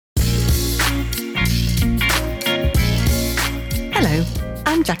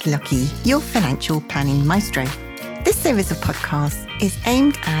I'm Jackie Lucky, your financial planning maestro. This series of podcasts is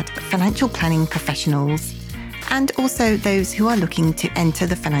aimed at financial planning professionals and also those who are looking to enter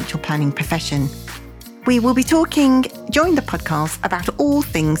the financial planning profession. We will be talking during the podcast about all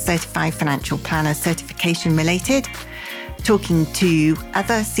things Certified Financial Planner certification related, talking to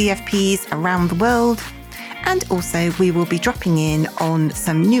other CFPs around the world, and also we will be dropping in on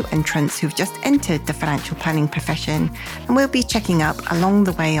some new entrants who've just entered the financial planning profession, and we'll be checking up along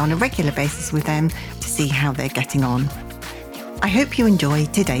the way on a regular basis with them to see how they're getting on. I hope you enjoy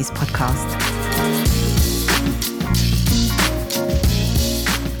today's podcast.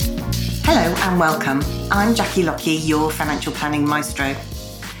 Hello and welcome. I'm Jackie Lucky, your financial planning maestro.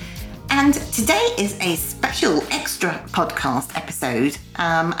 And today is a special extra podcast episode,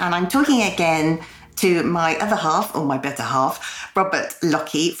 and I'm talking again to my other half, or my better half, Robert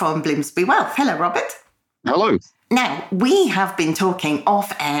Lucky from Bloomsbury Wealth. Hello, Robert. Hello. Now, we have been talking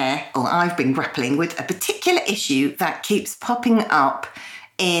off air, or I've been grappling with a particular issue that keeps popping up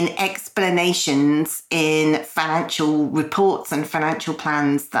in explanations in financial reports and financial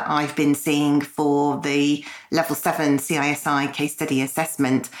plans that I've been seeing for the Level 7 CISI case study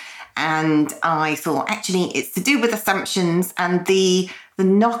assessment. And I thought, actually, it's to do with assumptions and the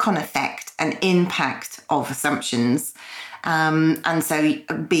knock-on effect and impact of assumptions. And so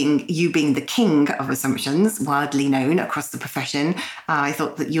being the king of assumptions, widely known across the profession, I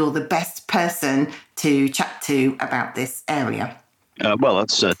thought that you're the best person to chat to about this area. Well,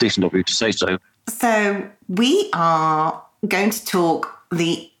 that's decent of you to say so. So we are going to talk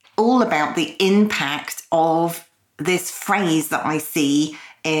all about the impact of this phrase that I see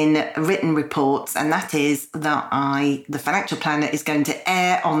in written reports, and that is that the financial planner is going to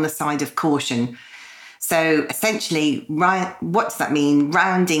err on the side of caution. So essentially, what does that mean?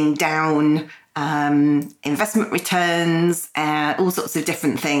 Rounding down investment returns, all sorts of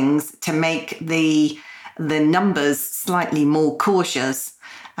different things to make the numbers slightly more cautious.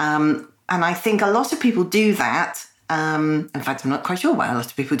 And I think a lot of people do that. In fact, I'm not quite sure why a lot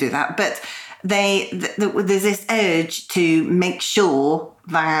of people do that, but there's this urge to make sure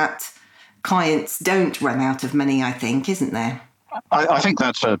that clients don't run out of money, I think, isn't there? I think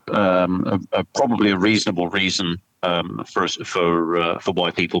that's probably a reasonable reason for why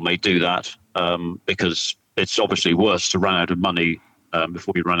people may do that, because it's obviously worse to run out of money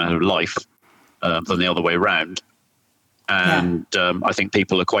before you run out of life than the other way around. And I think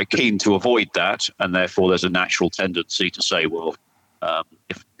people are quite keen to avoid that, and therefore there's a natural tendency to say, well,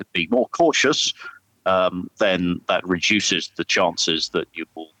 if you could be more cautious, then that reduces the chances that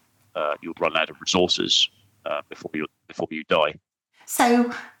you'll run out of resources before you die.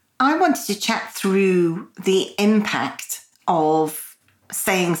 So I wanted to chat through the impact of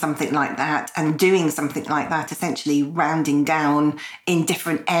saying something like that and doing something like that, essentially rounding down in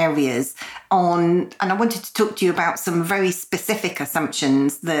different areas and I wanted to talk to you about some very specific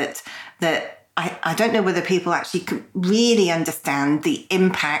assumptions that I don't know whether people actually can really understand the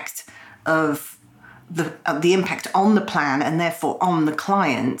impact of the impact on the plan and therefore on the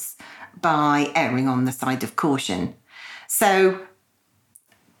clients by erring on the side of caution. So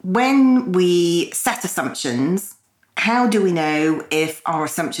when we set assumptions, how do we know if our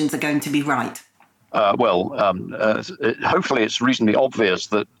assumptions are going to be right? Hopefully it's reasonably obvious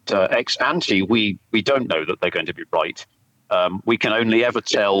that ex ante we don't know that they're going to be right. We can only ever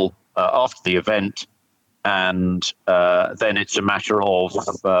tell after the event, and then it's a matter of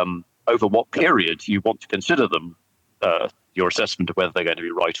over what period you want to consider them, your assessment of whether they're going to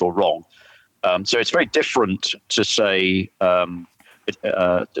be right or wrong. So it's very different to say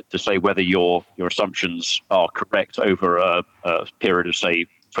whether your assumptions are correct over a period of, say,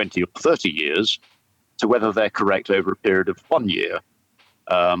 20 or 30 years to whether they're correct over a period of 1 year.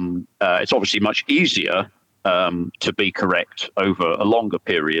 It's obviously much easier to be correct over a longer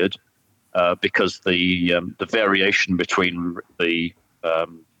period because the variation between the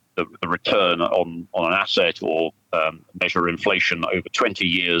return on an asset or measure inflation over 20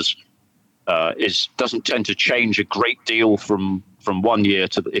 years doesn't tend to change a great deal from 1 year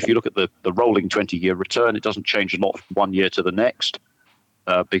to if you look at the rolling 20-year return, it doesn't change a lot from 1 year to the next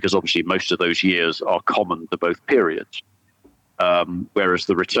because obviously most of those years are common to both periods. Whereas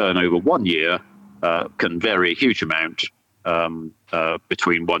the return over 1 year can vary a huge amount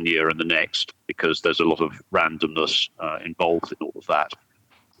between 1 year and the next because there's a lot of randomness involved in all of that.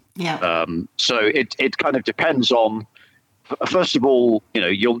 Yeah. So it kind of depends on. First of all,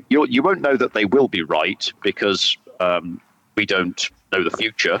 you won't know that they will be right because we don't know the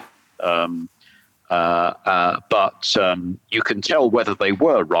future. But you can tell whether they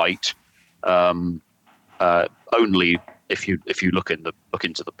were right only if you look into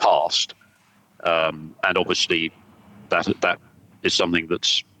the past, and obviously that is something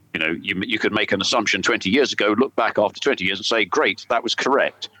that's, you could make an assumption 20 years ago, look back after 20 years and say, great, that was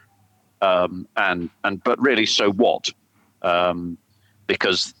correct. But really, so what?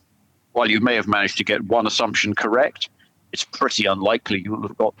 Because while you may have managed to get one assumption correct, it's pretty unlikely you will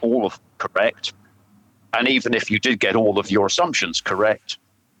have got all of correct. And even if you did get all of your assumptions correct,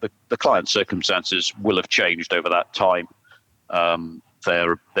 the client's circumstances will have changed over that time.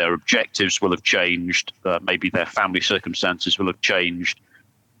 Their objectives will have changed. Maybe their family circumstances will have changed.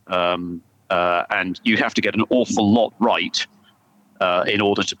 And you have to get an awful lot right in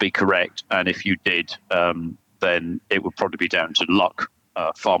order to be correct. And if you did, then it would probably be down to luck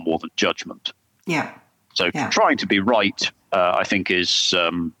far more than judgment. Yeah. So trying to be right, I think, is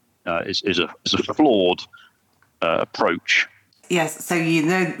a flawed approach. Yes. So,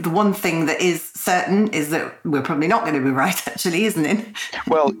 the one thing that is certain is that we're probably not going to be right, actually, isn't it?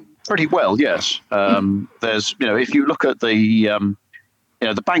 Well, pretty well, yes. There's, if you look at the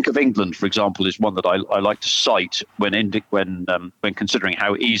Bank of England, for example, is one that I like to cite when considering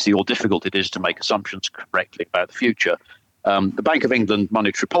how easy or difficult it is to make assumptions correctly about the future. The Bank of England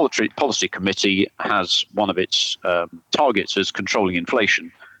Monetary Policy Committee has one of its targets as controlling inflation.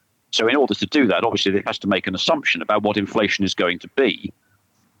 So in order to do that, obviously, it has to make an assumption about what inflation is going to be.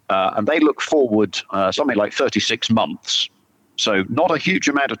 And they look forward something like 36 months. So not a huge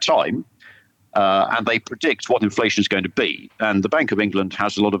amount of time. And they predict what inflation is going to be. And the Bank of England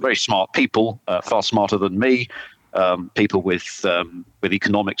has a lot of very smart people, far smarter than me, people with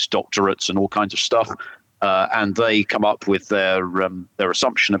economics doctorates and all kinds of stuff. And they come up with their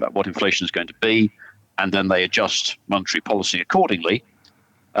assumption about what inflation is going to be, and then they adjust monetary policy accordingly.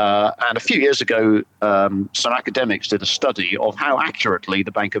 And a few years ago, some academics did a study of how accurately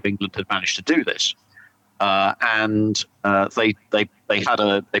the Bank of England had managed to do this. And they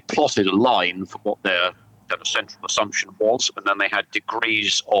plotted a line for what their kind of central assumption was, and then they had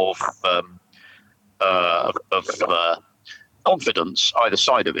degrees of confidence either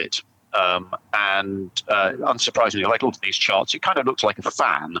side of it. And unsurprisingly, like look at these charts, it kind of looks like a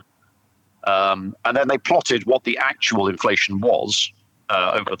fan. And then they plotted what the actual inflation was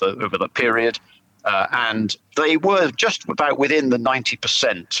over the period, and they were just about within the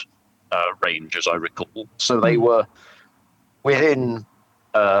 90% range, as I recall. So they were within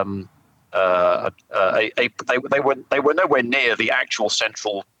they were nowhere near the actual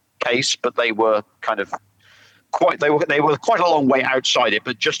central case, but they were kind of quite a long way outside it,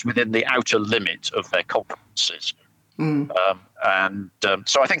 but just within the outer limit of their confidences. So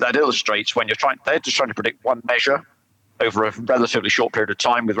I think that illustrates when they're just trying to predict one measure over a relatively short period of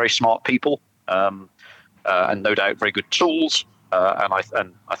time with very smart people, and no doubt very good tools. And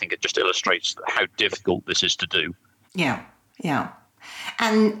I think it just illustrates how difficult this is to do. Yeah.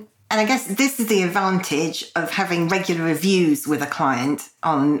 And I guess this is the advantage of having regular reviews with a client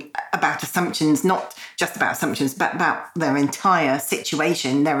about assumptions, not just about assumptions, but about their entire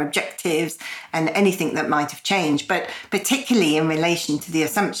situation, their objectives, and anything that might have changed. But particularly in relation to the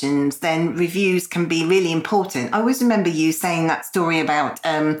assumptions, then reviews can be really important. I always remember you saying that story about,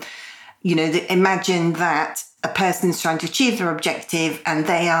 imagine that a person's trying to achieve their objective and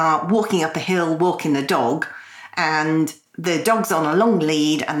they are walking up a hill, walking the dog, and the dog's on a long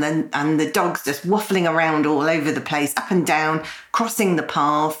lead, and the dog's just waffling around all over the place, up and down, crossing the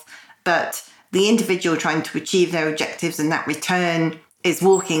path. But the individual trying to achieve their objectives and that return is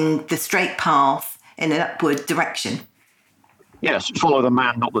walking the straight path in an upward direction. Yes, follow the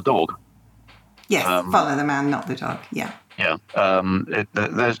man, not the dog. Yes, follow the man, not the dog. Yeah. Yeah.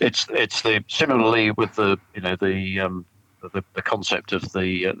 It's similarly with the concept of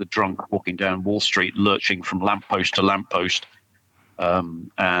the drunk walking down Wall Street, lurching from lamppost to lamppost, so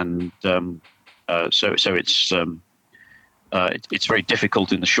it's very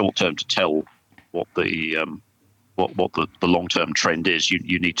difficult in the short term to tell what the long term trend is.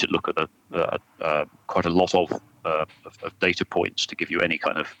 You need to look at quite a lot of data points to give you any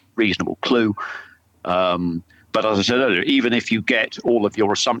kind of reasonable clue. But as I said earlier, even if you get all of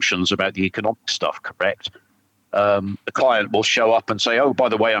your assumptions about the economic stuff correct, the client will show up and say, oh, by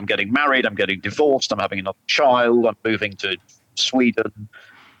the way, I'm getting married, I'm getting divorced, I'm having another child, I'm moving to Sweden,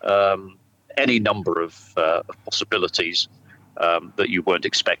 any number of possibilities that you weren't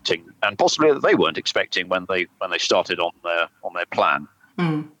expecting, and possibly that they weren't expecting when they started on their plan.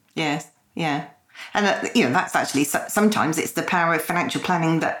 Yes, yeah. And that's actually, sometimes it's the power of financial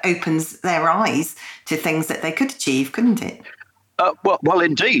planning that opens their eyes to things that they could achieve, couldn't it? Well,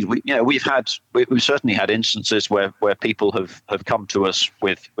 indeed. We've certainly had instances where people have come to us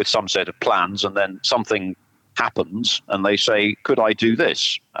with some set of plans, and then something happens, and they say, "Could I do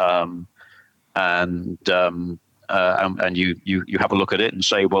this?" And you have a look at it and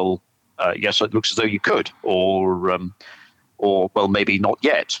say, "Well, yes, it looks as though you could," or well, maybe not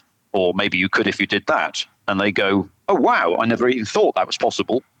yet, or maybe you could if you did that. And they go, "Oh wow, I never even thought that was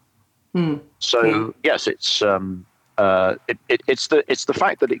possible." So yes, it's the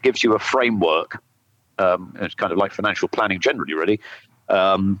fact that it gives you a framework. It's kind of like financial planning generally, really.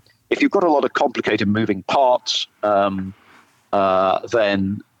 If you've got a lot of complicated moving parts, then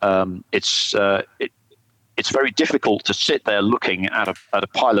it's very difficult to sit there looking at a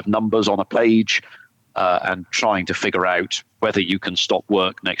pile of numbers on a page and trying to figure out whether you can stop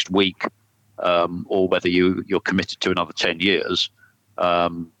work next week or whether you're committed to another 10 years.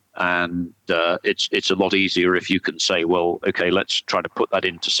 And it's a lot easier if you can say, well, okay, let's try to put that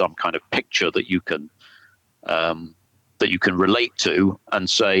into some kind of picture that you can relate to, and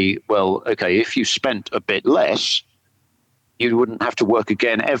say, well, okay, if you spent a bit less, you wouldn't have to work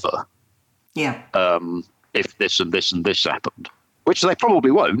again ever. Yeah. If this and this and this happened, which they probably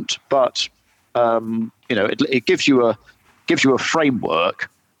won't, but it gives you a framework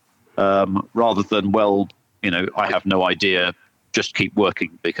rather than, well, I have no idea, just keep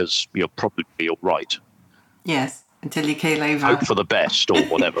working because you're probably right. Yes, until you keel over. Hope for the best or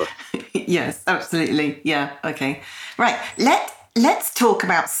whatever. Yes, absolutely. Yeah. Okay. Right. Let's talk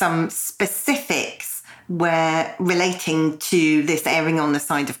about some specifics where relating to this erring on the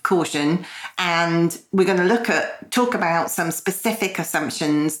side of caution, and we're going to talk about some specific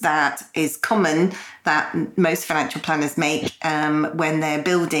assumptions that is common that most financial planners make when they're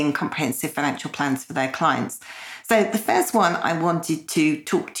building comprehensive financial plans for their clients. So the first one I wanted to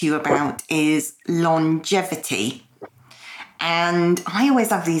talk to you about is longevity. And I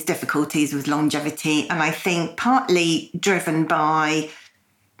always have these difficulties with longevity, and I think partly driven by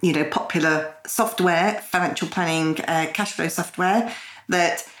popular software, financial planning, cash flow software,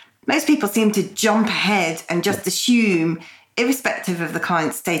 that most people seem to jump ahead and just assume, irrespective of the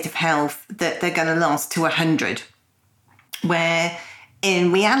client's state of health, that they're going to last to 100. Where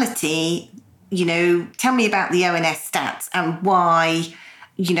in reality, tell me about the ONS stats and why,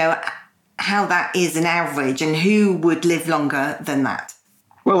 how that is an average and who would live longer than that.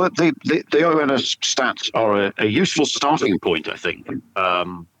 Well, the ONS stats are a useful starting point, I think.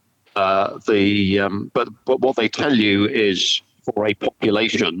 But what they tell you is for a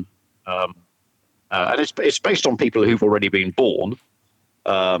population, and it's based on people who've already been born.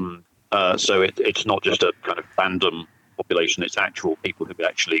 So it's not just a kind of random population; it's actual people who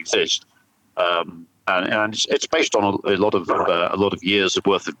actually exist, and it's based on a lot of years of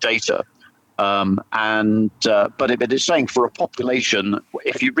worth of data. But it's saying for a population,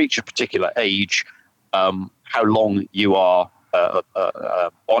 if you reach a particular age, how long you are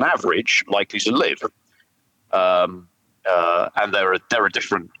on average likely to live, and there are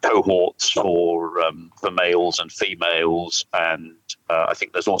different cohorts for males and females, and I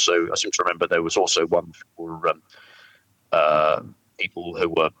seem to remember there was also one for people who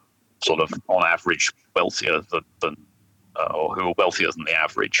were sort of on average wealthier than or who are wealthier than the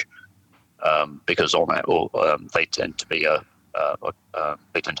average. Because they tend to be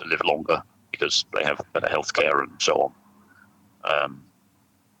they tend to live longer because they have better healthcare and so on.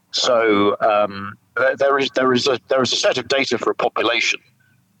 There is a set of data for a population,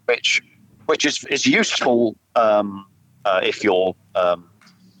 which is useful if you're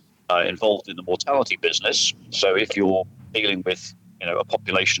involved in the mortality business. So if you're dealing with a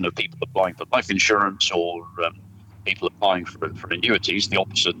population of people applying for life insurance or people applying for annuities, the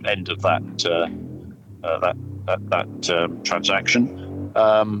opposite end of that transaction,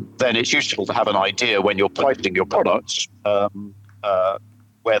 then it's useful to have an idea when you're pricing your products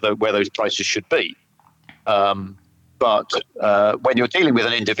where those prices should be. But when you're dealing with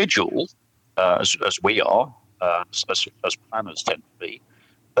an individual, as we are, as planners tend to be,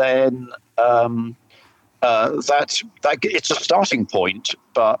 then that it's a starting point,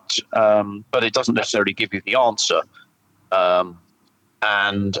 but it doesn't necessarily give you the answer.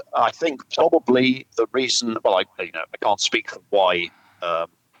 And I think probably the reason, well, I can't speak for why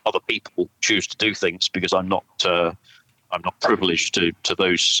other people choose to do things, because I'm not privileged to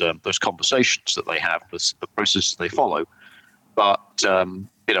those conversations that they have, the process they follow. But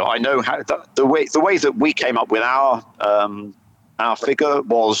I know how the way that we came up with our figure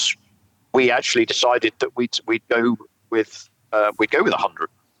was, we actually decided that we'd go with 100.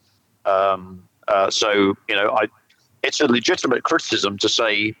 So it's a legitimate criticism to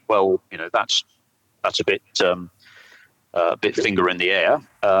say, well, that's a bit finger in the air,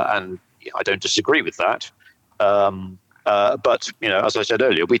 and I don't disagree with that. But as I said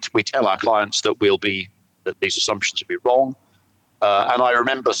earlier, we tell our clients that we'll be that these assumptions would be wrong. And I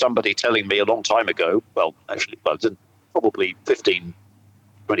remember somebody telling me a long time ago, probably 15,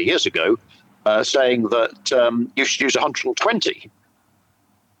 20 years ago, saying that you should use 120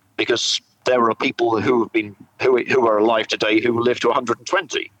 because there are people who are alive today who will live to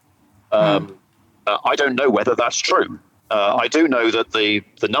 120. I don't know whether that's true. I do know that the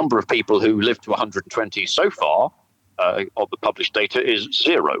number of people who live to 120 so far of the published data is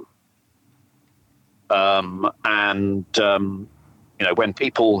 0. When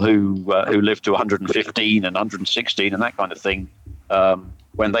people who live to 115 and 116 and that kind of thing,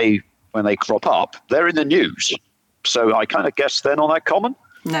 when they crop up, they're in the news. So I kind of guess they're not that common.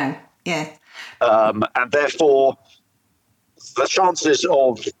 No. Yeah. And therefore, the chances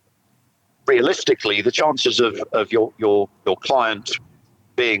of your client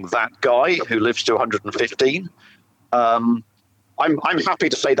being that guy who lives to 115, I'm happy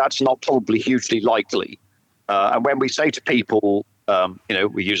to say that's not probably hugely likely. And when we say to people,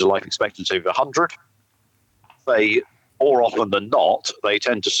 we use a life expectancy of 100, they, more often than not, they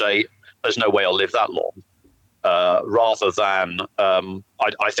tend to say, there's no way I'll live that long, rather than,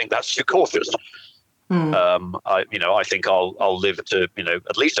 I think that's too cautious. I think I'll live to,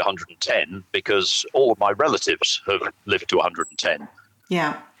 at least 110 because all of my relatives have lived to 110.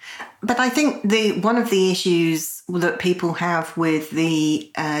 Yeah. But I think one of the issues that people have with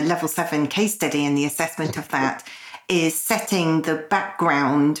the level 7 case study and the assessment of that is setting the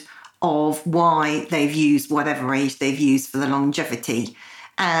background of why they've used whatever age they've used for the longevity.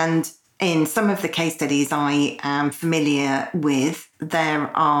 And in some of the case studies I am familiar with, there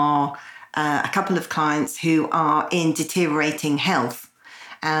are a couple of clients who are in deteriorating health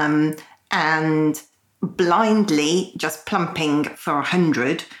and blindly just plumping for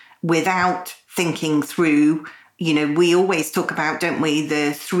 100 without thinking through, we always talk about, don't we,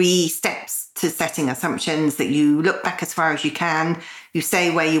 the 3 steps to setting assumptions, that you look back as far as you can, you say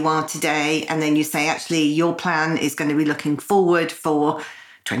where you are today, and then you say, actually, your plan is going to be looking forward for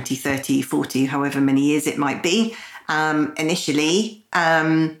 20, 30, 40, however many years it might be, initially,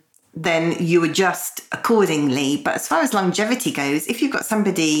 then you adjust accordingly. But as far as longevity goes, if you've got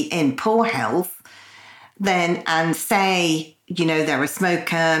somebody in poor health, then, and say, they're a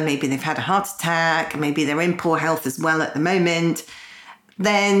smoker, maybe they've had a heart attack, maybe they're in poor health as well at the moment,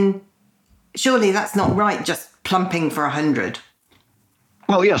 then surely that's not right, just plumping for 100.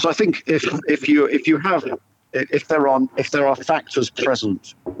 Well, yes, I think if there are factors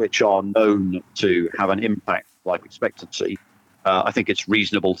present which are known to have an impact on life expectancy, I think it's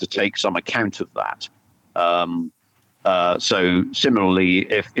reasonable to take some account of that. So similarly,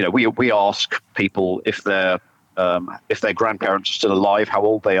 if we ask people if their grandparents are still alive, how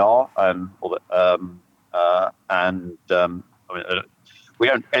old they are, we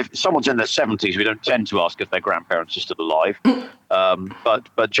don't. If someone's in their 70s, we don't tend to ask if their grandparents are still alive.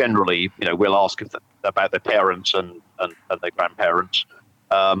 But generally, we'll ask about their parents and their grandparents,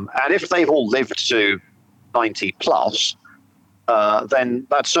 and if they've all lived to 90 plus, then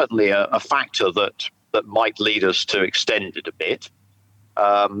that's certainly a factor that might lead us to extend it a bit.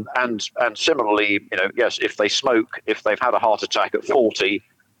 And similarly, yes, if they smoke, if they've had a heart attack at 40,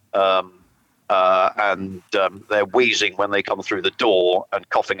 and they're wheezing when they come through the door and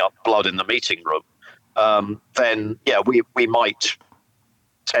coughing up blood in the meeting room, then we might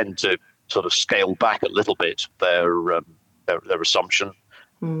tend to sort of scale back a little bit their assumption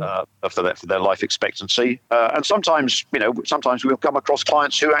for their life expectancy. And sometimes we'll come across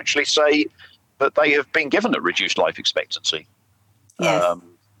clients who actually say that they have been given a reduced life expectancy. Yes.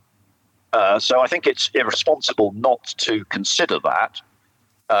 So I think it's irresponsible not to consider that.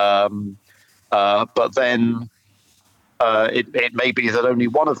 But then it may be that only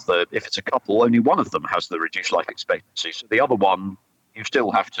one of if it's a couple, only one of them has the reduced life expectancy. So the other one, you still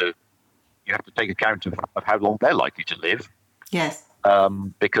have to take account of how long they're likely to live. Yes.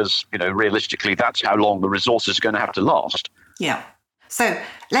 Because realistically, that's how long the resource is going to have to last. Yeah. So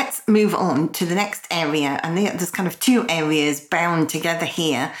let's move on to the next area. And there's kind of 2 areas bound together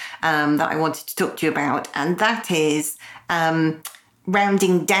here that I wanted to talk to you about. And that is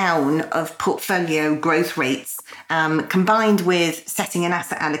rounding down of portfolio growth rates combined with setting an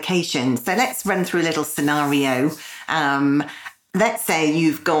asset allocation. So let's run through a little scenario. Let's say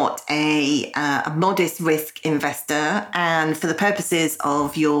you've got a modest risk investor, and for the purposes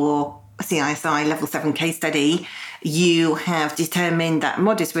of your CISI level 7 case study, you have determined that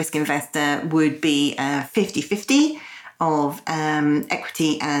modest risk investor would be 50-50 of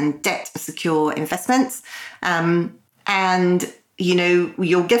equity and debt secure investments. And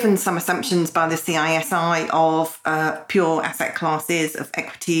you're given some assumptions by the CISI of pure asset classes, of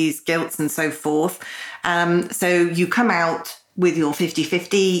equities, gilts, and so forth. So you come out with your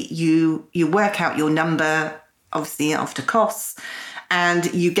 50-50, you work out your number, obviously after costs,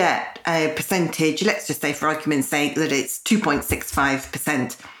 and you get a percentage. Let's just say, for argument's sake, that it's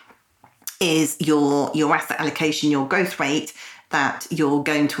 2.65% is your asset allocation, your growth rate that you're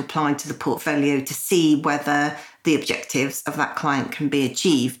going to apply to the portfolio to see whether the objectives of that client can be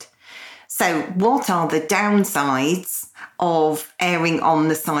achieved. So what are the downsides of erring on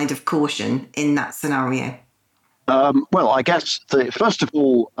the side of caution in that scenario? Well, I guess first of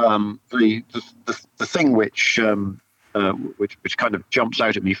all, the thing which kind of jumps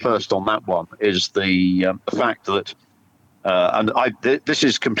out at me first on that one is the fact that, this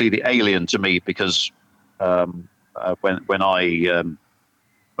is completely alien to me because when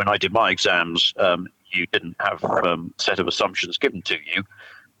I did my exams, you didn't have a set of assumptions given to you.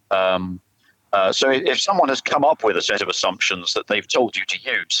 So if someone has come up with a set of assumptions that they've told you to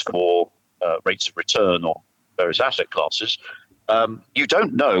use for rates of return on various asset classes, you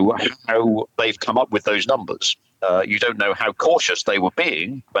don't know how they've come up with those numbers. You don't know how cautious they were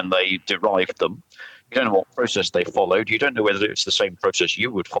being when they derived them. You don't know what process they followed. You don't know whether it's the same process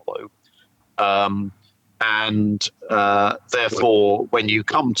you would follow. And therefore, when you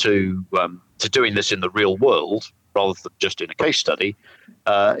come to doing this in the real world rather than just in a case study,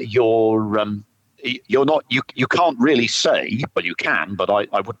 you're not you can't really say, but you can. But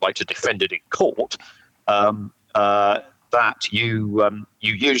I would like to defend it in court that you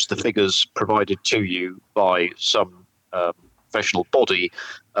use the figures provided to you by some professional body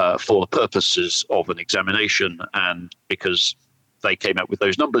for the purposes of an examination, and because they came up with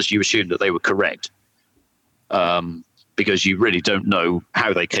those numbers, you assume that they were correct. Because you really don't know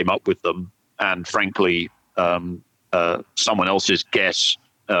how they came up with them. And frankly, someone else's guess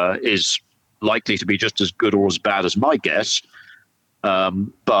is likely to be just as good or as bad as my guess.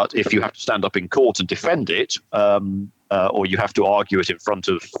 But if you have to stand up in court and defend it, or you have to argue it in front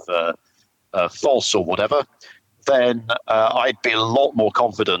of false or whatever, then I'd be a lot more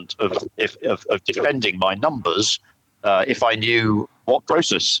confident of defending my numbers if I knew what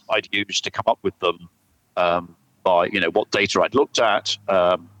process I'd used to come up with them. By what data I'd looked at,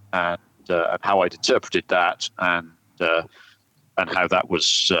 and how I'd interpreted that, and how that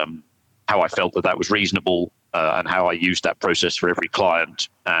was how I felt that was reasonable, and how I used that process for every client,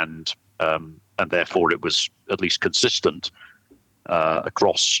 and therefore it was at least consistent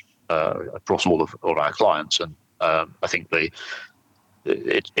across all of our clients. And I think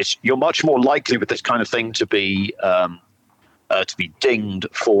you're much more likely with this kind of thing to be dinged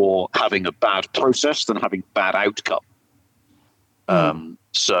for having a bad process than having bad outcome.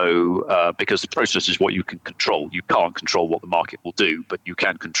 Because the process is what you can control. You can't control what the market will do, but you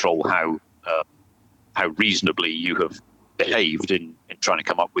can control how reasonably you have behaved in trying to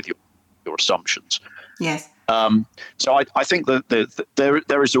come up with your assumptions. Yes. So I think that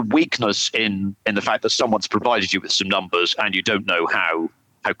there is a weakness in the fact that someone's provided you with some numbers and you don't know how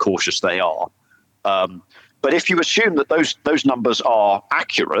cautious they are. But if you assume that those numbers are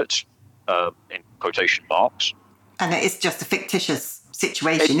accurate, in quotation marks, and it's just a fictitious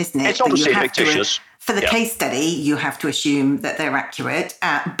situation, isn't it? It's obviously fictitious. For the case study, you have to assume that they're accurate,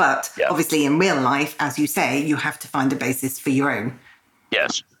 but obviously in real life, as you say, you have to find a basis for your own.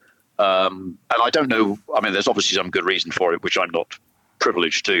 Yes. And I don't know, there's obviously some good reason for it, which I'm not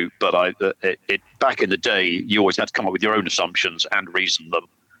privileged to, but back in the day, you always had to come up with your own assumptions and reason them.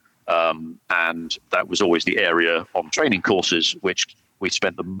 And that was always the area on training courses which we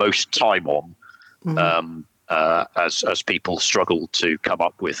spent the most time on, as people struggled to come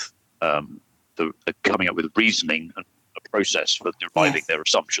up with reasoning and a process for deriving their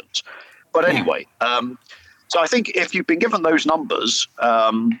assumptions. But anyway, so I think if you've been given those numbers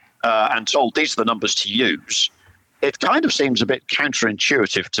and told these are the numbers to use, it kind of seems a bit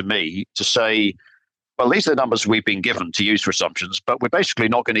counterintuitive to me to say, well, these are the numbers we've been given to use for assumptions, but we're basically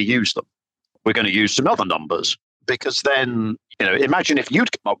not going to use them. We're going to use some other numbers, because then, imagine if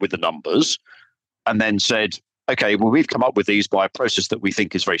you'd come up with the numbers and then said, okay, well, we've come up with these by a process that we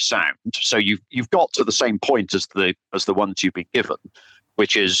think is very sound. So you've got to the same point as the ones you've been given,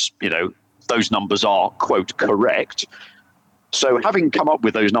 which is, those numbers are, quote, correct. So having come up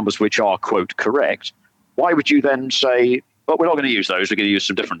with those numbers which are, quote, correct, why would you then say, well, we're not going to use those, we're going to use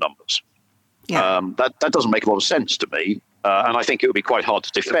some different numbers? Yeah. That doesn't make a lot of sense to me, and I think it would be quite hard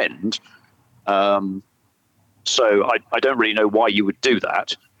to defend. So I don't really know why you would do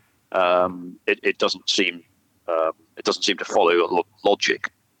that. It doesn't seem to follow logic.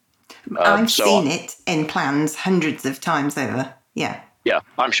 I've seen it in plans hundreds of times over. Yeah. Yeah,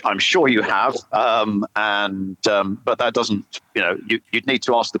 I'm sure you have, but that doesn't, you'd need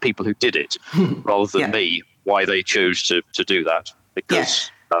to ask the people who did it rather than Yeah. me why they chose to do that, Yeah.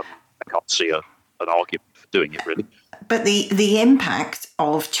 because I can't see an argument for doing it, really. But the impact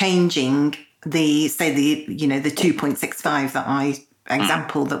of changing the 2.65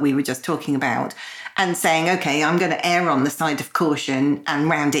 example that we were just talking about, and saying, okay, I'm going to err on the side of caution and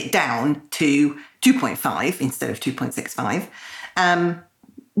round it down to 2.5 instead of 2.65.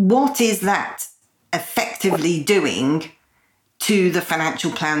 What is that effectively doing to the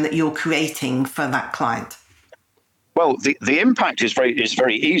financial plan that you're creating for that client? Well, the impact is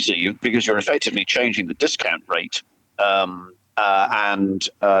very easy, because you're effectively changing the discount rate. And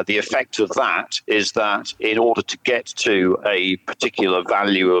the effect of that is that in order to get to a particular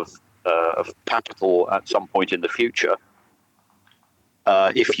value of capital at some point in the future,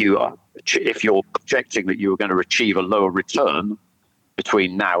 if you're projecting that you're going to achieve a lower return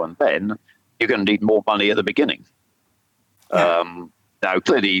between now and then, you're going to need more money at the beginning. Yeah. Now,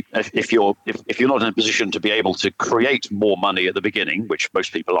 clearly, if you're not in a position to be able to create more money at the beginning, which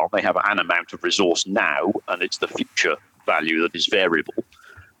most people aren't, they have an amount of resource now, and it's the future value that is variable.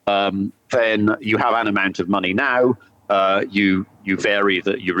 Then you have an amount of money now. You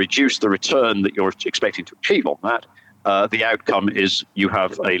reduce the return that you're expecting to achieve on that. The outcome is you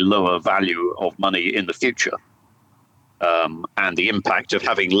have a lower value of money in the future. And the impact of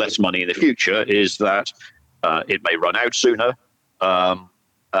having less money in the future is that it may run out sooner,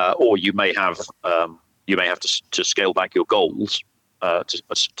 or you may have to scale back your goals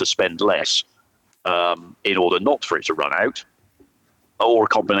to spend less in order not for it to run out, or a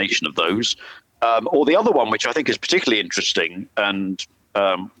combination of those. Or the other one, which I think is particularly interesting, and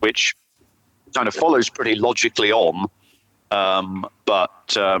which kind of follows pretty logically on,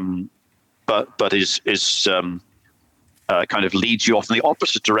 but is kind of leads you off in the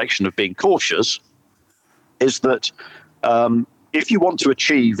opposite direction of being cautious, is that if you want to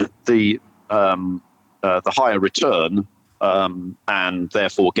achieve the higher return and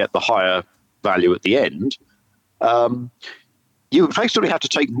therefore get the higher value at the end, you effectively have to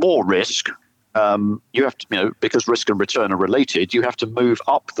take more risk. You have to, because risk and return are related, you have to move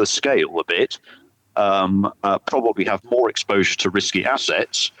up the scale a bit, probably have more exposure to risky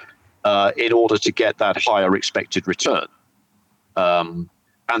assets in order to get that higher expected return.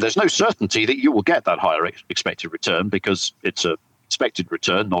 And there's no certainty that you will get that higher expected return, because it's an expected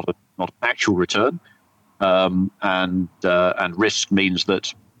return, not an actual return. And risk means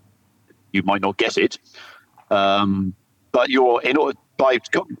that you might not get it. But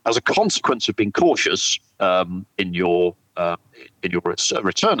as a consequence of being cautious in your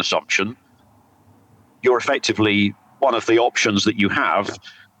return assumption, you're effectively, one of the options that you have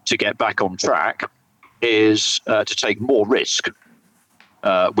to get back on track is to take more risk,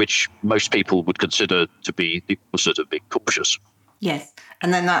 which most people would consider to be the opposite of being cautious. Yes,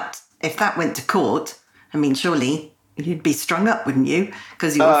 and then if that went to court, I mean, surely you'd be strung up, wouldn't you?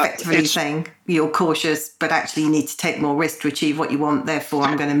 Because you're effectively saying you're cautious, but actually you need to take more risk to achieve what you want. Therefore,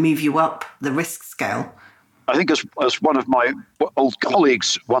 I'm going to move you up the risk scale. I think, as one of my old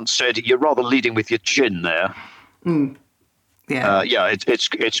colleagues once said, you're rather leading with your chin there. Mm. Yeah.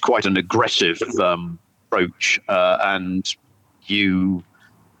 It's quite an aggressive approach, and you,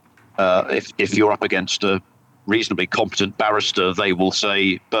 if you're up against a reasonably competent barrister, they will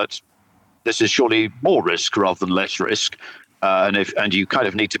say, but this is surely more risk rather than less risk, and you kind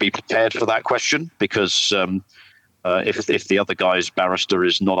of need to be prepared for that question, because if the other guy's barrister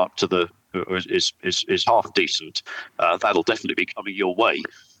is not up to is half decent, that'll definitely be coming your way.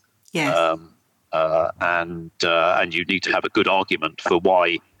 Yes. And you need to have a good argument for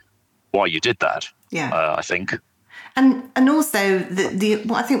why you did that. Yeah. I think. And also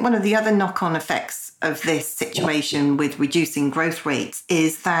I think one of the other knock-on effects of this situation with reducing growth rates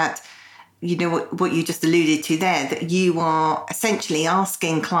is that, what you just alluded to there, that you are essentially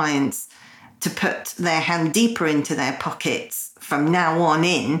asking clients to put their hand deeper into their pockets from now on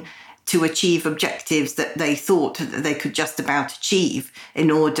in to achieve objectives that they thought that they could just about achieve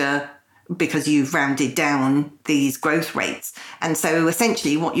because you've rounded down these growth rates. And so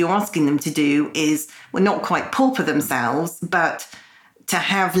essentially what you're asking them to do is, well, not quite pauper themselves, but to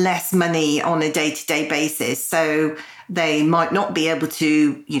have less money on a day-to-day basis. So they might not be able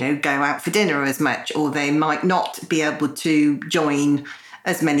to, go out for dinner as much, or they might not be able to join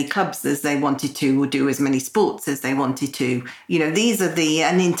as many clubs as they wanted to, or do as many sports as they wanted to. These are the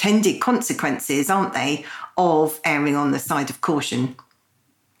unintended consequences, aren't they, of erring on the side of caution?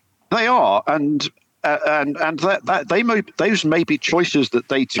 They are, and those may be choices that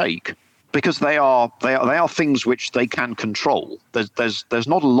they take. because they are things which they can control. There's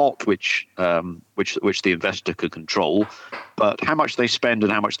not a lot which the investor can control, but how much they spend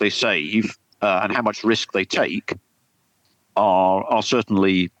and how much they save and how much risk they take are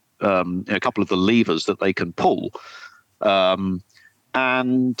certainly a couple of the levers that they can pull.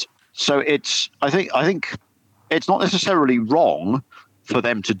 And so I think it's not necessarily wrong for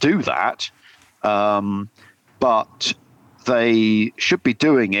them to do that, but they should be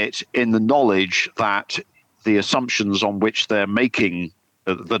doing it in the knowledge that the assumptions on which they're making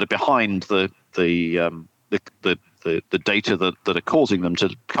that are behind the data that are causing them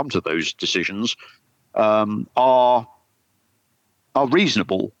to come to those decisions are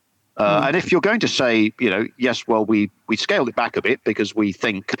reasonable. And if you're going to say, yes, well, we scaled it back a bit because we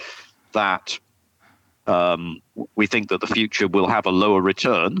think that the future will have a lower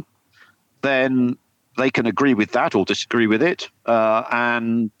return, then they can agree with that or disagree with it,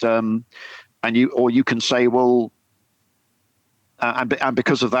 and you can say, well, and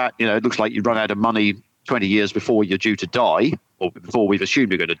because of that, it looks like you run out of money 20 years before you're due to die, or before we've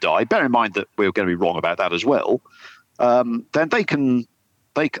assumed you're going to die. Bear in mind that we're going to be wrong about that as well. Then they can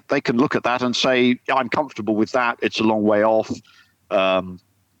look at that and say, I'm comfortable with that. It's a long way off,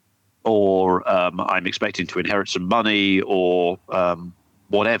 or I'm expecting to inherit some money, or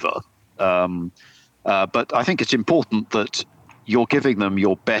whatever. But I think it's important that you're giving them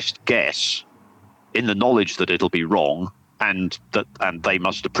your best guess in the knowledge that it'll be wrong, and they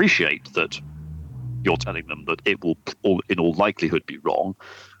must appreciate that you're telling them that it will, in all likelihood, be wrong,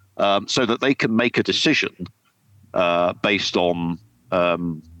 so that they can make a decision based on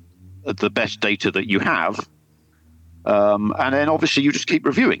the best data that you have, and then obviously you just keep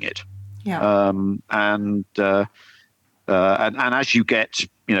reviewing it. Yeah. And as you get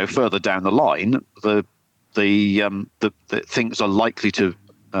further down the line, the things are likely to,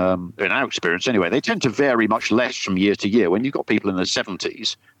 in our experience anyway, they tend to vary much less from year to year. When you've got people in their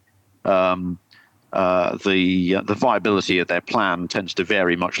 70s, the viability of their plan tends to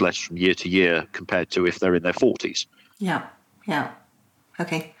vary much less from year to year compared to if they're in their 40s. Yeah.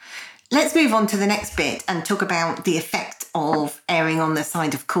 Okay. Let's move on to the next bit and talk about the effect of erring on the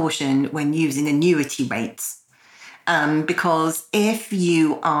side of caution when using annuity rates. Because if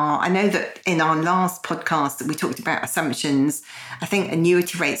you are, I know that in our last podcast that we talked about assumptions, I think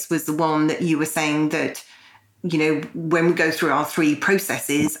annuity rates was the one that you were saying that, when we go through our 3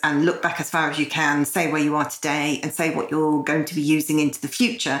 processes and look back as far as you can, say where you are today and say what you're going to be using into the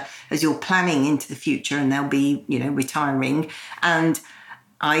future as you're planning into the future, and they'll be, retiring. And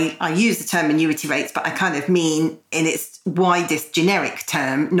I use the term annuity rates, but I kind of mean in its widest generic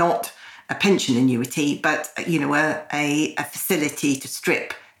term, not a pension annuity, but a facility to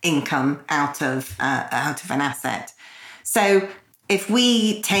strip income out of an asset. So if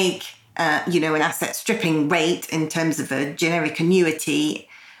we take an asset stripping rate in terms of a generic annuity,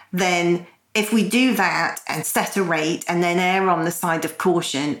 then if we do that and set a rate and then err on the side of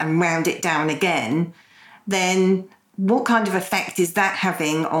caution and round it down again, then what kind of effect is that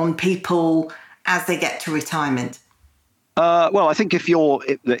having on people as they get to retirement? Well, I think if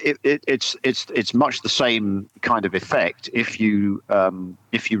it's much the same kind of effect. If you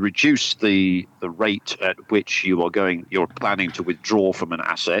reduce the rate at which you're planning to withdraw from an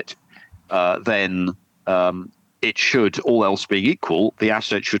asset, then it should, all else being equal, the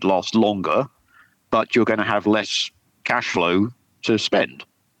asset should last longer, but you're going to have less cash flow to spend.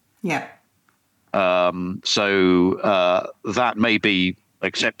 Yeah. So that may be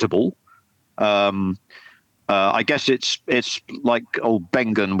acceptable. I guess it's like old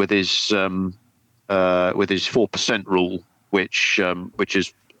Bengen with his 4% rule, which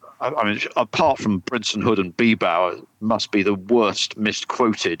is, I mean, apart from Brinson Hood and Biebauer, must be the worst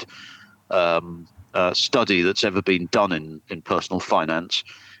misquoted study that's ever been done in personal finance.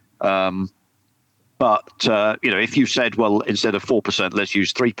 But if you said, well, instead of 4%, let's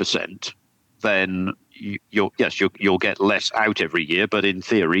use 3%, then you'll get less out every year, but in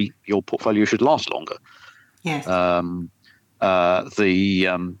theory, your portfolio should last longer. Yes.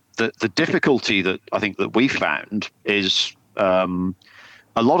 The difficulty that I think that we found is a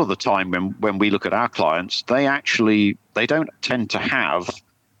lot of the time when we look at our clients, they don't tend to have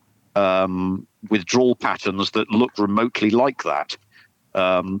withdrawal patterns that look remotely like that,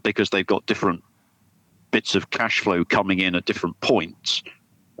 because they've got different bits of cash flow coming in at different points.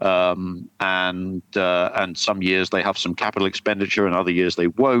 And some years they have some capital expenditure and other years they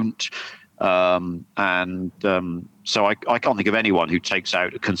won't. So I can't think of anyone who takes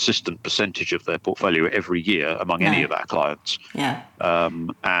out a consistent percentage of their portfolio every year among any of our clients. Yeah.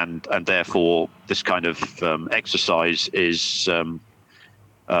 And therefore this kind of exercise is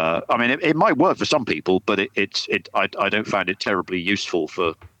I mean, it might work for some people, but I don't find it terribly useful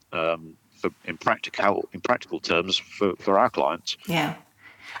for in practical terms for our clients. Yeah.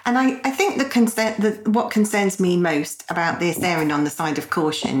 And I think what concerns me most about this erring on the side of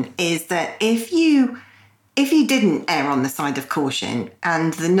caution is that if you didn't err on the side of caution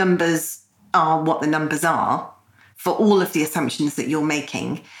and the numbers are what the numbers are for all of the assumptions that you're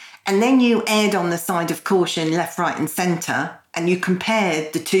making, and then you erred on the side of caution left, right and centre, and you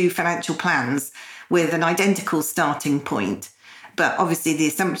compared the two financial plans with an identical starting point, but obviously the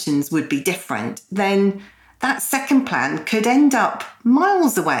assumptions would be different, then that second plan could end up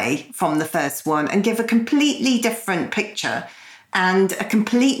miles away from the first one and give a completely different picture and a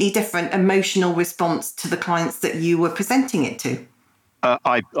completely different emotional response to the clients that you were presenting it to.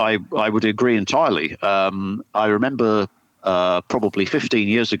 I would agree entirely. I remember probably 15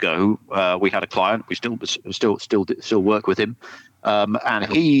 years ago, we had a client. We still work with him,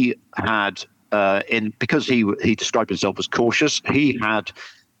 and he had because he described himself as cautious. He had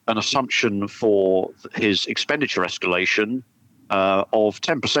an assumption for his expenditure escalation of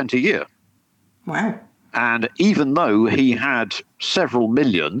 10% a year. Wow. And even though he had several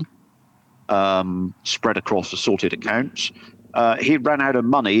million spread across assorted accounts, he ran out of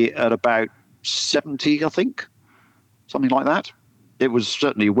money at about 70, I think, something like that. It was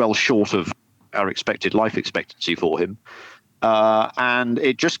certainly well short of our expected life expectancy for him. And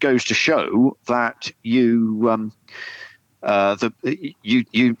it just goes to show that you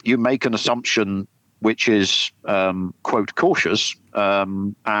make an assumption which is quote cautious,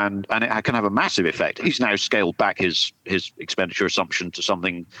 and it can have a massive effect. He's now scaled back his expenditure assumption to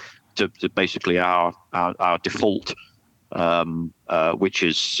something to basically our default, which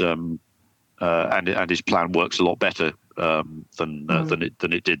is and his plan works a lot better than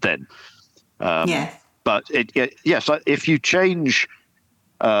it did then. Yeah. But yes, if you change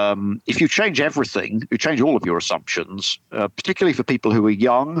everything, you change all of your assumptions, particularly for people who are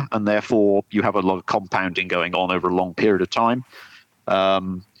young, and therefore you have a lot of compounding going on over a long period of time.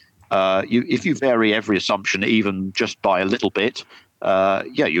 If you vary every assumption, even just by a little bit,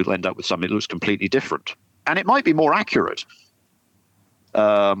 you'll end up with something that looks completely different, and it might be more accurate.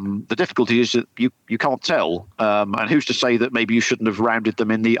 The difficulty is that you can't tell, and who's to say that maybe you shouldn't have rounded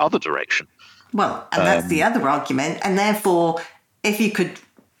them in the other direction? Well, and that's the other argument, and therefore, if you could,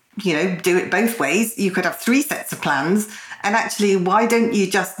 do it both ways, you could have 3 sets of plans. And actually, why don't you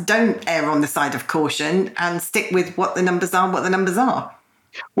just don't err on the side of caution and stick with what the numbers are?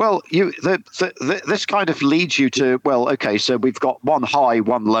 Well, this kind of leads you to, well, okay, so we've got one high,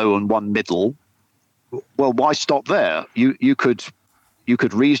 one low, and one middle. Well, why stop there? You could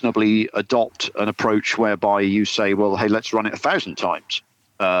reasonably adopt an approach whereby you say, well, hey, let's run it 1,000 times.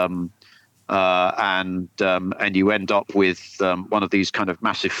 And you end up with one of these kind of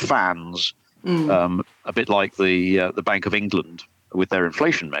massive fans, a bit like the Bank of England with their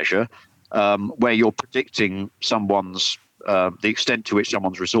inflation measure, where you're predicting the extent to which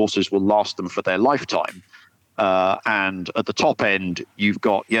someone's resources will last them for their lifetime. And at the top end, you've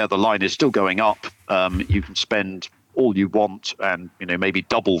got, the line is still going up. You can spend all you want and maybe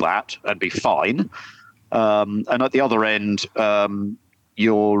double that and be fine. And at the other end,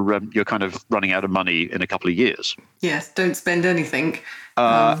 you're kind of running out of money in a couple of years. Yes, don't spend anything.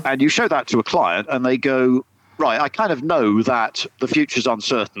 And you show that to a client and they go, right, I kind of know that the future's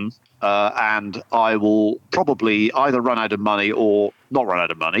uncertain, and I will probably either run out of money or not run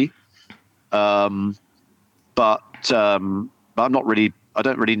out of money. But I don't really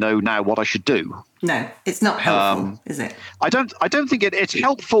know now what I should do. No, it's not helpful, is it? I don't think it's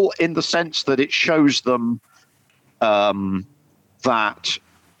helpful in the sense that it shows them that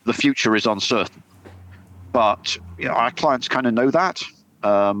the future is uncertain, but our clients kind of know that.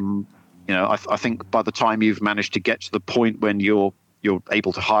 I think by the time you've managed to get to the point when you're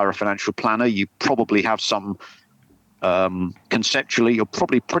able to hire a financial planner, you probably have some conceptually, you're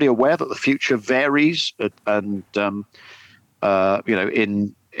probably pretty aware that the future varies. And in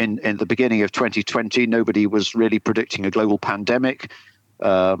the beginning of 2020, nobody was really predicting a global pandemic.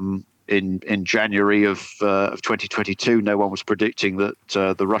 In January of 2022, no one was predicting that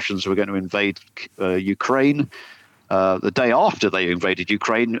the Russians were going to invade Ukraine. The day after they invaded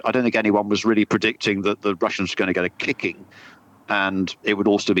Ukraine, I don't think anyone was really predicting that the Russians were going to get a kicking, and it would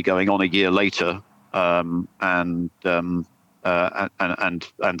also be going on a year later. And the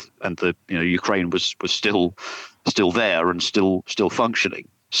Ukraine was still there and still functioning.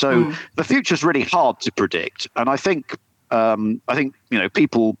 So the future's really hard to predict, and I think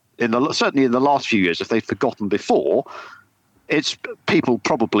people. Certainly in the last few years, if they've forgotten before, it's people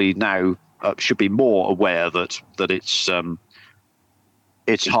probably now should be more aware that it's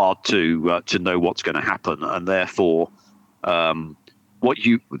it's hard to know what's going to happen, and therefore, the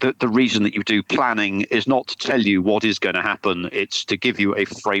reason that you do planning is not to tell you what is going to happen. It's to give you a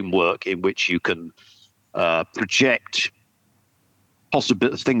framework in which you can project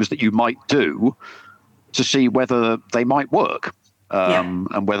possible things that you might do to see whether they might work,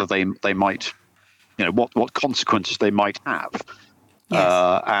 and whether they might, what consequences they might have.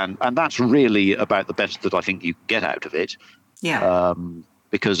 Yes. And that's really about the best that I think you get out of it. Yeah.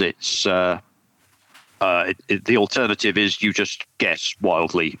 Because it's the alternative is you just guess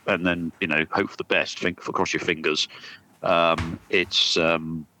wildly and then hope for the best, cross your fingers. It's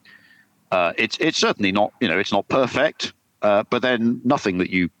certainly not it's not perfect, but then nothing that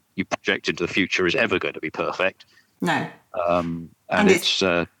you project into the future is ever going to be perfect. No. And it's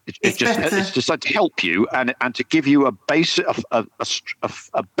just like to help you and to give you a basis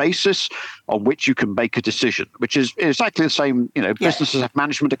on which you can make a decision, which is exactly the same. Businesses have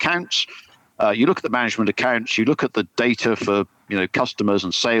management accounts. You look at the management accounts, you look at the data for customers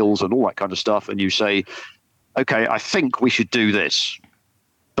and sales and all that kind of stuff, and you say, okay, I think we should do this,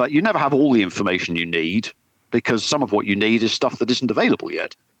 but you never have all the information you need, because some of what you need is stuff that isn't available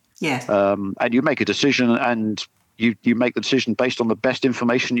yet. Yes. And you make a decision, and you make the decision based on the best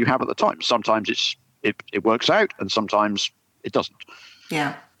information you have at the time. Sometimes it works out, and sometimes it doesn't.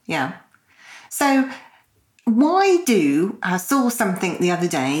 Yeah. So I saw something the other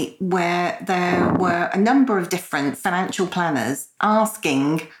day where there were a number of different financial planners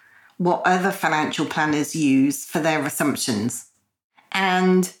asking what other financial planners use for their assumptions.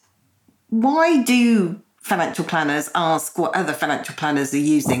 And why do financial planners ask what other financial planners are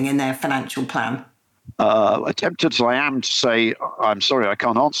using in their financial plan? Tempted as I am to say, I'm sorry, I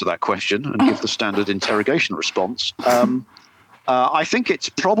can't answer that question and give the standard interrogation response. I think it's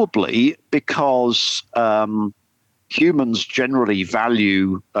probably because humans generally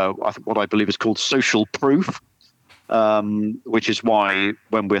value what I believe is called social proof, which is why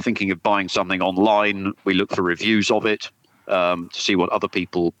when we're thinking of buying something online, we look for reviews of it to see what other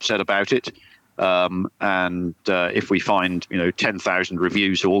people said about it. And if we find 10,000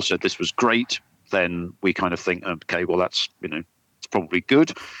 reviews who all said this was great, then we kind of think, okay, well, that's it's probably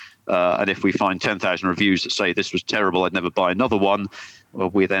good. And if we find 10,000 reviews that say this was terrible, I'd never buy another one, well,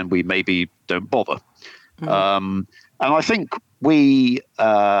 we maybe don't bother. And I think we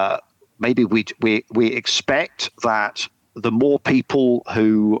expect that the more people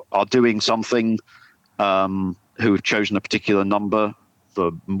who are doing something, who have chosen a particular number,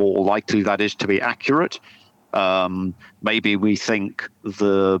 the more likely that is to be accurate. Maybe we think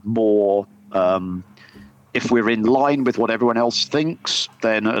the more if we're in line with what everyone else thinks,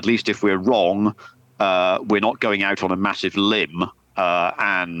 then at least if we're wrong, we're not going out on a massive limb,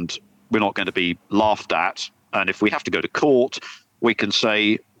 and we're not going to be laughed at. And if we have to go to court, we can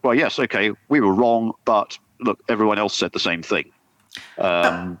say, well, yes, okay, we were wrong, but look, everyone else said the same thing.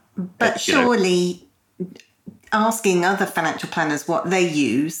 But surely asking other financial planners what they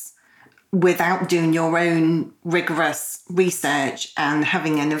use without doing your own rigorous research and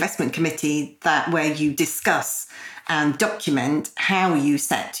having an investment committee where you discuss and document how you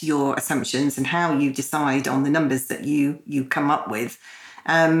set your assumptions and how you decide on the numbers that you come up with.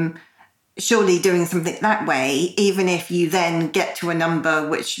 Surely doing something that way, even if you then get to a number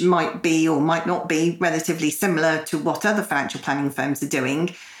which might be or might not be relatively similar to what other financial planning firms are doing,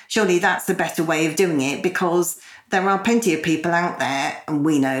 surely that's a better way of doing it, because there are plenty of people out there, and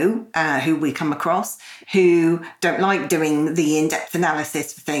we know who we come across, who don't like doing the in-depth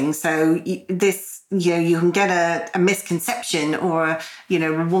analysis for things. So you can get a misconception or a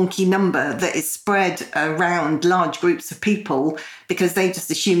wonky number that is spread around large groups of people because they just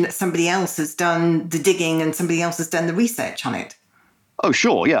assume that somebody else has done the digging and somebody else has done the research on it. Oh,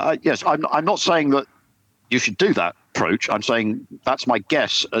 sure. Yeah. Yes. I'm not saying that you should do that approach. I'm saying that's my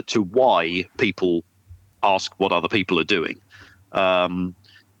guess to why people ask what other people are doing. I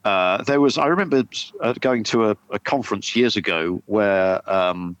remember going to a conference years ago where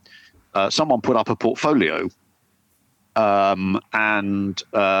someone put up a portfolio, and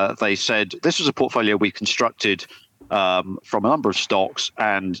they said, this was a portfolio we constructed from a number of stocks,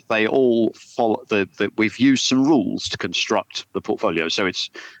 and they all follow we've used some rules to construct the portfolio. So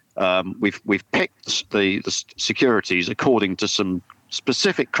it's we've picked the securities according to some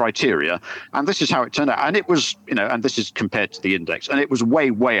specific criteria, and this is how it turned out. And it was, and this is compared to the index, and it was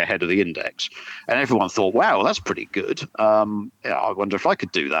way ahead of the index. And everyone thought, wow, that's pretty good. I wonder if I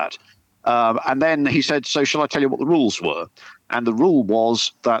could do that. And then he said, so shall I tell you what the rules were? And the rule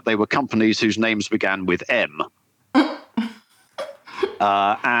was that they were companies whose names began with M. So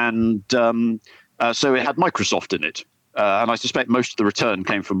it had Microsoft in it. and I suspect most of the return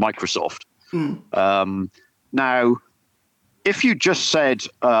came from Microsoft. Now, if you just said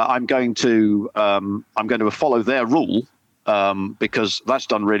I'm going to follow their rule because that's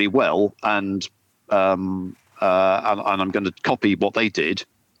done really well, and I'm going to copy what they did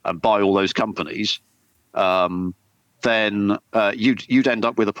and buy all those companies, then you'd end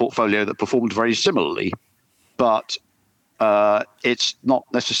up with a portfolio that performed very similarly. But it's not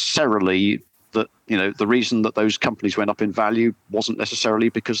necessarily that, the reason that those companies went up in value wasn't necessarily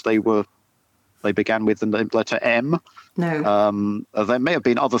because they began with the letter M. No. There may have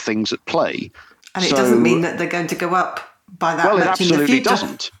been other things at play. And it doesn't mean that they're going to go up by that much in the future. Well, it absolutely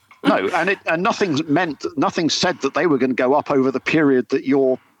doesn't. No, and nothing said that they were going to go up over the period that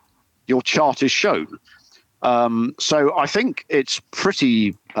your chart is shown. So I think it's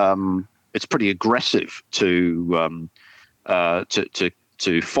pretty aggressive to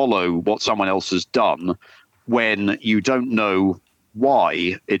follow what someone else has done when you don't know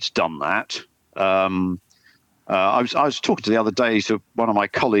why it's done that. I was talking the other day to one of my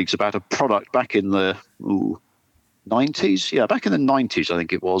colleagues about a product back in the 90s. Yeah, back in the 90s, I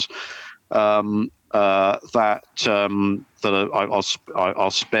think it was. That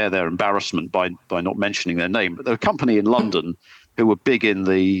I'll spare their embarrassment by not mentioning their name. But they're a company in London who were big in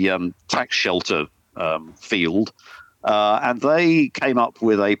the tax shelter field, and they came up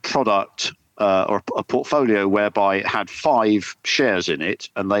with a product or a portfolio whereby it had 5 shares in it,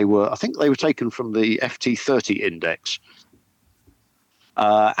 and I think they were taken from the FT30 index.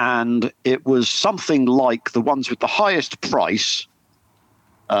 And it was something like the ones with the highest price,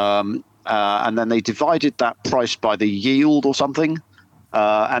 and then they divided that price by the yield or something,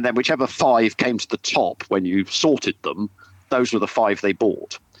 and then whichever 5 came to the top when you sorted them, those were the 5 they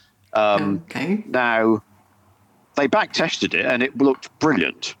bought. Okay. Now, they back tested it and it looked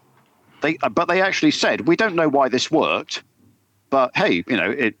brilliant. But they actually said, we don't know why this worked, but hey,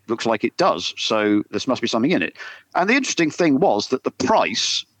 it looks like it does. So there must be something in it. And the interesting thing was that the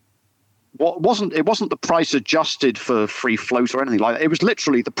price wasn't the price adjusted for free float or anything like that. It was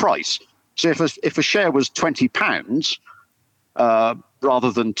literally the price. So if a share was £20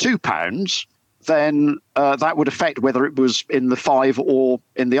 rather than £2, then that would affect whether it was in the 5 or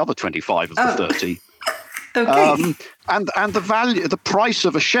in the other 25 of the 30. Okay. And the price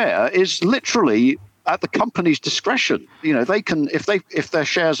of a share is literally at the company's discretion. They can, if their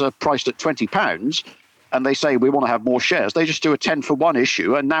shares are priced at £20 and they say we want to have more shares, they just do a 10-for-1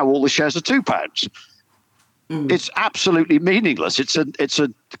 issue, and now all the shares are £2. It's absolutely meaningless. It's a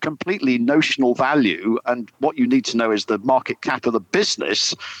completely notional value, and what you need to know is the market cap of the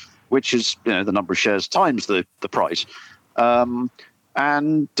business, which is the number of shares times the price. And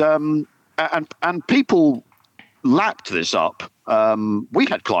people lapped this up. We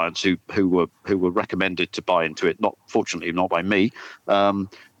had clients who were recommended to buy into it. Fortunately, not by me. Even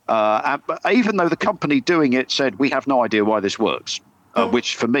though the company doing it said we have no idea why this works,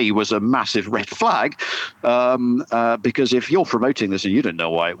 which for me was a massive red flag. Because if you're promoting this and you don't know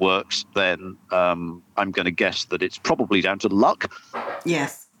why it works, then I'm going to guess that it's probably down to luck.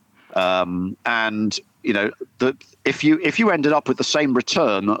 Yes. And that if you ended up with the same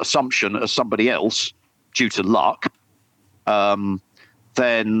return assumption as somebody else due to luck,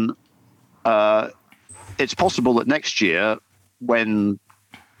 then it's possible that next year, when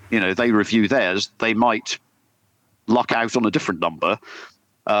they review theirs, they might luck out on a different number.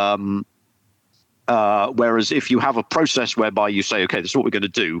 Whereas if you have a process whereby you say, okay, this is what we're going to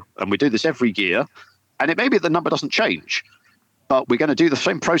do, and we do this every year, and it may be the number doesn't change, but we're going to do the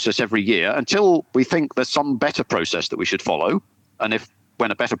same process every year until we think there's some better process that we should follow. And when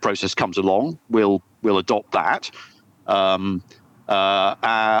a better process comes along, we'll adopt that. But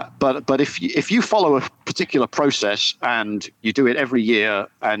if you follow a particular process and you do it every year,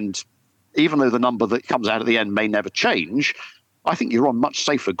 and even though the number that comes out at the end may never change, I think you're on much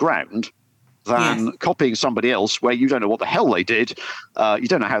safer ground than copying somebody else where you don't know what the hell they did. You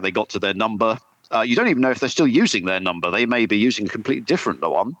don't know how they got to their number. You don't even know if they're still using their number. They may be using a completely different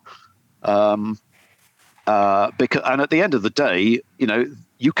one. And at the end of the day,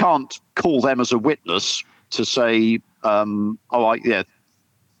 you can't call them as a witness to say, I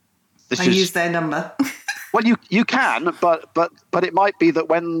use their number. Well, you can, but it might be that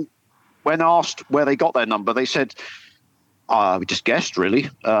when asked where they got their number, they said, we just guessed, really,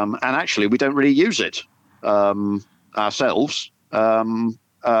 and actually we don't really use it ourselves. Then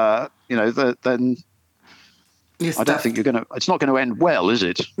I don't think it's not going to end well, is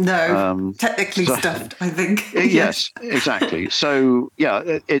it? No, technically stuffed, I think. Yes, exactly. So,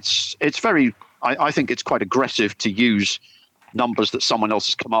 yeah, it's very, I think it's quite aggressive to use numbers that someone else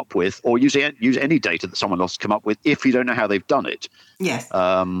has come up with, or use any data that someone else has come up with if you don't know how they've done it. Yes.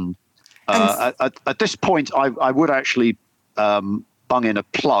 At this point, I would actually bung in a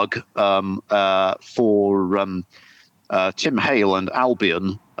plug for Tim Hale and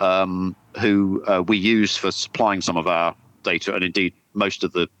Albion, who we use for supplying some of our data, and indeed most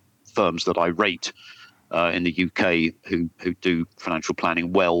of the firms that I rate in the UK who do financial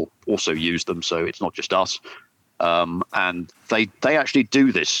planning well also use them. So it's not just us. And they actually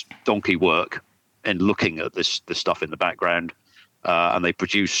do this donkey work in looking at this stuff in the background, and they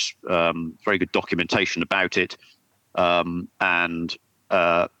produce very good documentation about it.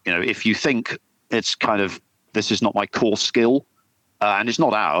 If you think it's kind of, this is not my core skill, and it's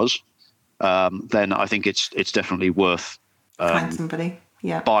not ours, then I think it's definitely worth find somebody,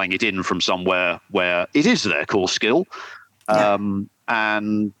 buying it in from somewhere where it is their core skill. And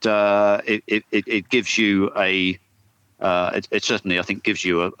it gives you it certainly, I think, gives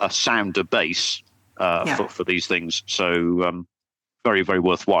you a sounder base for these things. So very, very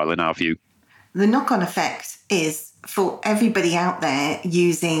worthwhile in our view. The knock-on effect is for everybody out there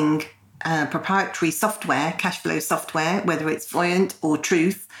using proprietary software, cash flow software, whether it's Voyant or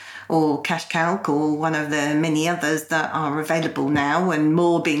Truth or CashCalc or one of the many others that are available now, and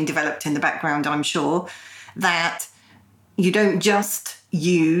more being developed in the background, I'm sure, that you don't just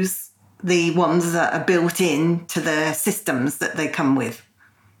use the ones that are built in to the systems that they come with.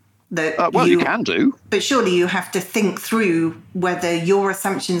 You can do. But surely you have to think through whether your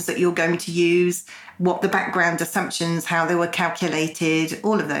assumptions that you're going to use, what the background assumptions, how they were calculated,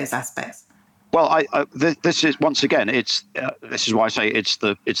 all of those aspects. Well, this is, once again, this is why I say it's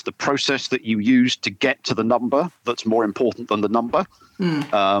the process that you use to get to the number that's more important than the number.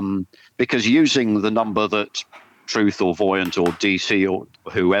 Because using the number that Truth or Voyant or DC or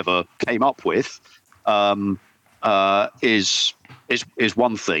whoever came up with is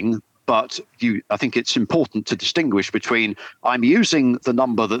one thing, but I think it's important to distinguish between I'm using the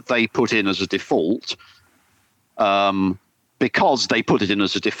number that they put in as a default because they put it in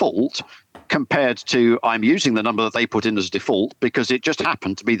as a default, compared to I'm using the number that they put in as a default because it just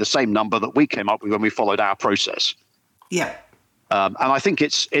happened to be the same number that we came up with when we followed our process. Yeah. And I think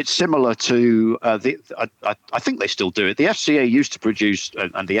it's similar to I think they still do it. The FCA used to produce,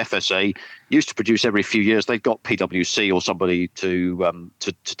 and the FSA used to produce every few years. They've got PwC or somebody to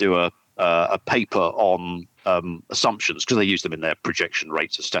do a paper on assumptions, because they use them in their projection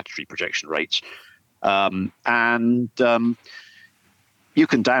rates, the statutory projection rates. You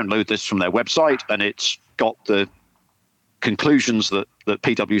can download this from their website, and it's got the conclusions that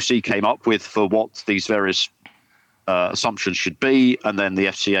PwC came up with for what these various assumptions should be, and then the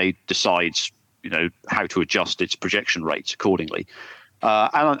FCA decides, how to adjust its projection rates accordingly.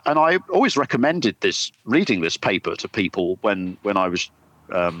 And I always recommended reading this paper to people when I was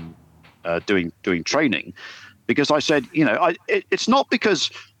doing training, because I said, it's not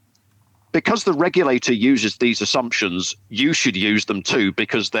because the regulator uses these assumptions, you should use them too,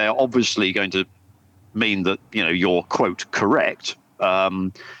 because they're obviously going to mean that you're, quote, correct.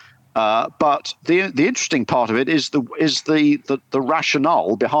 But the interesting part of it is the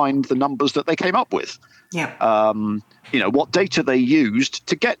rationale behind the numbers that they came up with. Yeah. What data they used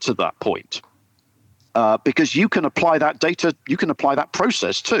to get to that point. Because you can apply that data, you can apply that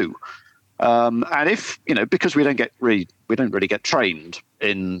process too. And if because we don't really get trained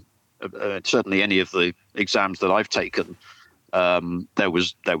in certainly any of the exams that I've taken, there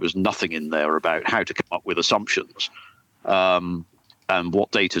was nothing in there about how to come up with assumptions. And what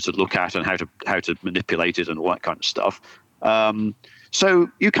data to look at and how to manipulate it and all that kind of stuff. So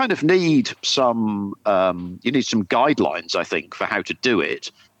you kind of need some guidelines, I think, for how to do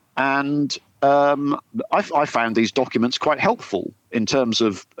it. And I found these documents quite helpful in terms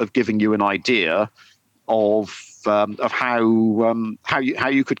of giving you an idea of how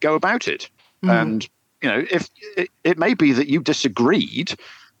you could go about it. And if it may be that you disagreed,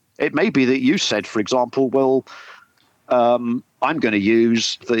 it may be that you said, for example, well, I'm going to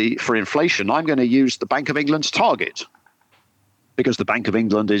use for inflation, I'm going to use the Bank of England's target, because the Bank of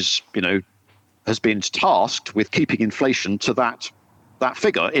England has been tasked with keeping inflation to that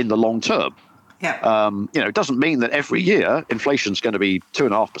figure in the long term. Yeah. It doesn't mean that every year inflation's going to be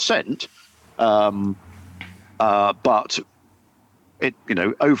 2.5%, but it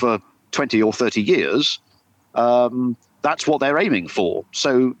over 20 or 30 years, that's what they're aiming for.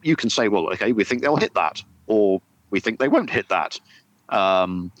 So you can say, well, okay, we think they'll hit that, or we think they won't hit that,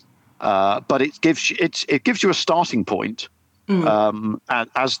 but it gives you a starting point.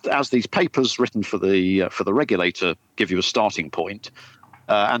 As these papers written for the regulator give you a starting point,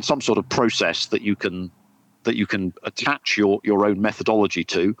 and some sort of process that you can that you can attach your own methodology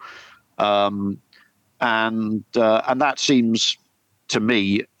to, and that seems to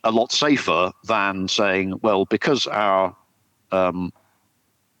me a lot safer than saying, well, because our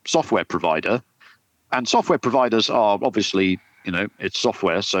software provider, and software providers are obviously, it's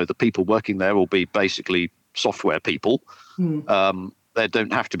software, so the people working there will be basically software people. They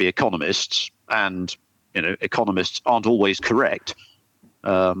don't have to be economists, and economists aren't always correct.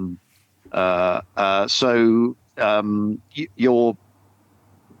 I'm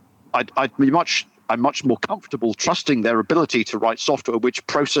much more comfortable trusting their ability to write software which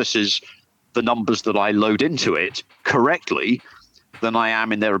processes the numbers that I load into it correctly than I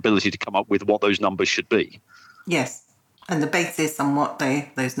am in their ability to come up with what those numbers should be. Yes, and the basis on what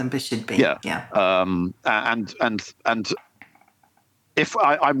those numbers should be. Yeah. And if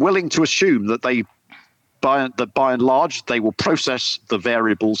I'm willing to assume that by and large they will process the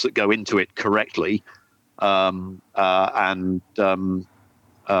variables that go into it correctly, because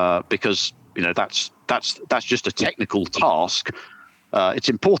that's just a technical task. It's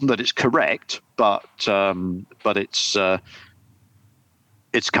important that it's correct, but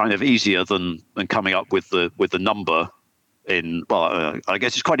it's kind of easier than coming up with the number in. Well, I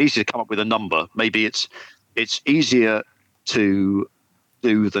guess it's quite easy to come up with a number. Maybe it's easier to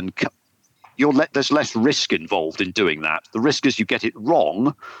do than. There's less risk involved in doing that. The risk is you get it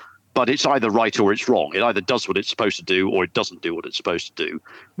wrong, but it's either right or it's wrong. It either does what it's supposed to do or it doesn't do what it's supposed to do.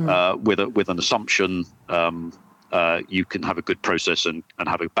 With an assumption, you can have a good process and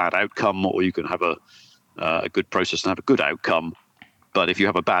have a bad outcome, or you can have a good process and have a good outcome. But if you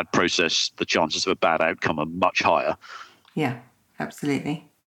have a bad process, the chances of a bad outcome are much higher. Yeah, absolutely.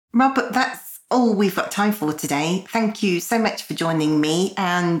 Robert, that's all we've got time for today. Thank you so much for joining me.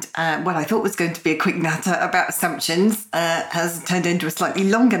 And what I thought was going to be a quick natter about assumptions has turned into a slightly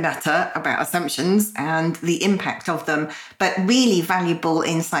longer natter about assumptions and the impact of them, but really valuable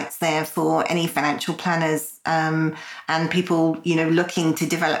insights there for any financial planners and people, looking to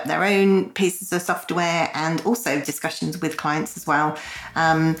develop their own pieces of software, and also discussions with clients as well.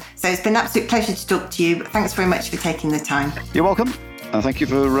 So it's been an absolute pleasure to talk to you. Thanks very much for taking the time. You're welcome. Thank you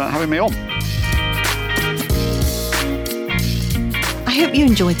for having me on. I hope you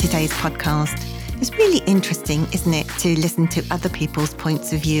enjoyed today's podcast. It's really interesting, isn't it, to listen to other people's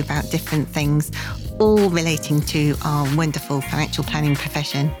points of view about different things, all relating to our wonderful financial planning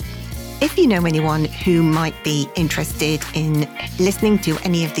profession. If you know anyone who might be interested in listening to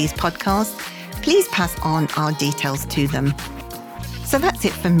any of these podcasts, please pass on our details to them. So that's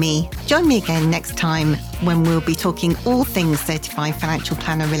it from me. Join me again next time when we'll be talking all things certified financial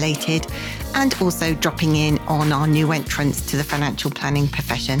planner related, and also dropping in on our new entrants to the financial planning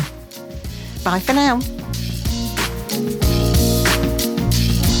profession. Bye for now.